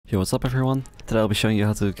Yo, what's up everyone? Today I'll be showing you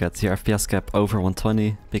how to get your FPS cap over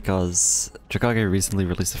 120 because Dragage recently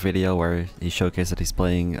released a video where he showcased that he's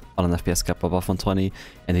playing on an FPS cap above 120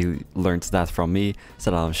 and he learned that from me,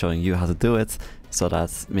 so now I'm showing you how to do it so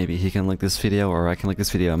that maybe he can link this video or I can link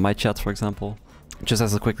this video in my chat, for example. Just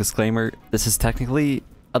as a quick disclaimer, this is technically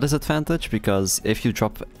a disadvantage because if you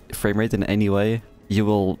drop frame rate in any way, you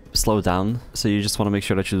will slow down, so you just want to make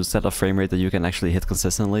sure that you set a frame rate that you can actually hit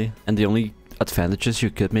consistently. And the only advantages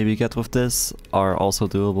you could maybe get with this are also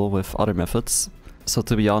doable with other methods. So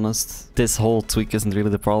to be honest, this whole tweak isn't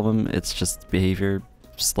really the problem, it's just behavior,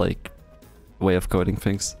 just like way of coding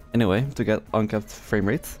things. Anyway, to get uncapped frame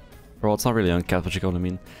rate, well, it's not really uncapped, but you know what I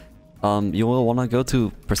mean. You will want to go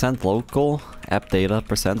to %local app data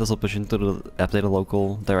 %. This will push into the app data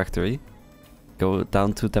local directory. Go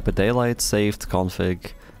down to Dapper Daylight, saved,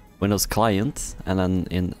 config, Windows client, and then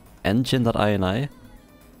in Engine.Ini,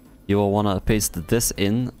 you will want to paste this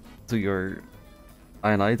in to your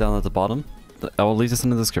INI down at the bottom. I will leave this in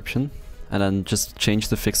the description. And then just change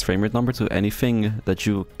the fixed frame rate number to anything that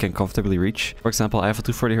you can comfortably reach. For example, I have a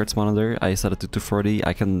 240Hz monitor. I set it to 240.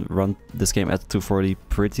 I can run this game at 240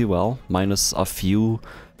 pretty well, minus a few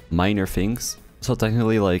minor things. So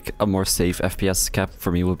technically, like, a more safe FPS cap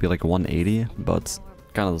for me would be like 180, but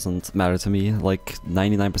kind of doesn't matter to me. Like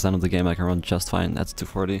 99% of the game I can run just fine at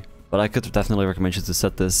 240. But I could definitely recommend you to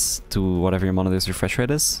set this to whatever your monitor's refresh rate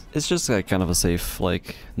is. It's just like kind of a safe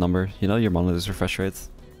like number, you know, your monitor's refresh rate.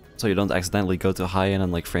 So you don't accidentally go to high end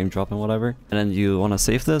and like frame drop and whatever. And then you want to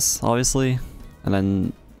save this, obviously. And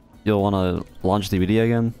then you'll want to launch DVD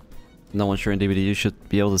again. And then once you're in DVD, you should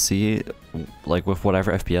be able to see, like with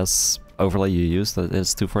whatever FPS overlay you use, that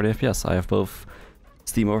is 240 FPS. I have both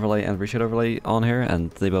Steam overlay and Reshade overlay on here,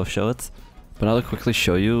 and they both show it. But now to quickly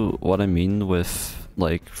show you what I mean with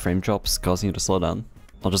like frame drops causing you to slow down,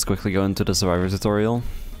 I'll just quickly go into the survivor tutorial.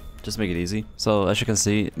 Just make it easy. So as you can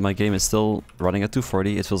see, my game is still running at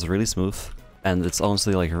 240. It feels really smooth, and it's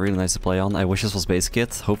honestly like really nice to play on. I wish this was base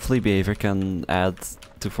kit. Hopefully behavior can add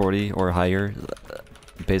 240 or higher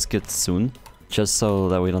base kit soon, just so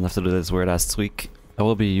that we don't have to do this weird ass tweak. I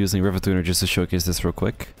will be using River Tuner just to showcase this real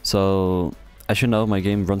quick. So as you know, my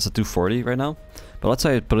game runs at 240 right now, but let's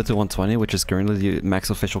say I put it to 120, which is currently the max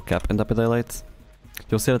official cap in Dapper Daylight.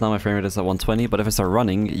 You'll see that now my frame rate is at 120, but if I start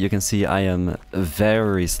running, you can see I am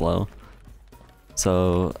very slow.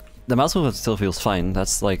 So the mouse movement still feels fine,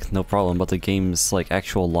 that's like no problem, but the game's like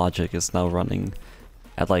actual logic is now running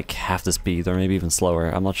at like half the speed or maybe even slower,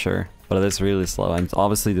 I'm not sure. But it is really slow, and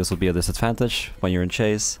obviously this will be a disadvantage when you're in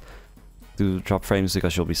chase to drop frames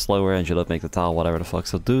because you'll be slower and you don't make the tile, whatever the fuck.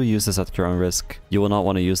 So do use this at your own risk. You will not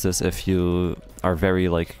want to use this if you are very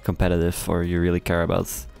like competitive or you really care about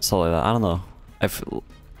stuff like that. I don't know.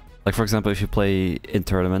 Like for example, if you play in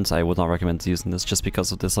tournaments, I would not recommend using this just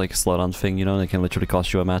because of this like slowdown thing, you know, it can literally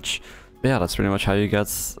cost you a match. But yeah, that's pretty much how you get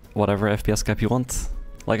whatever FPS cap you want.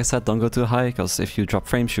 Like I said, don't go too high, because if you drop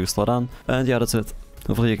frames, you slow down. And yeah, that's it.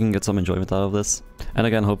 Hopefully you can get some enjoyment out of this. And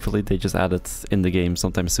again, hopefully they just add it in the game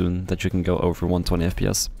sometime soon that you can go over 120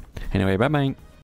 FPS. Anyway, bye bye!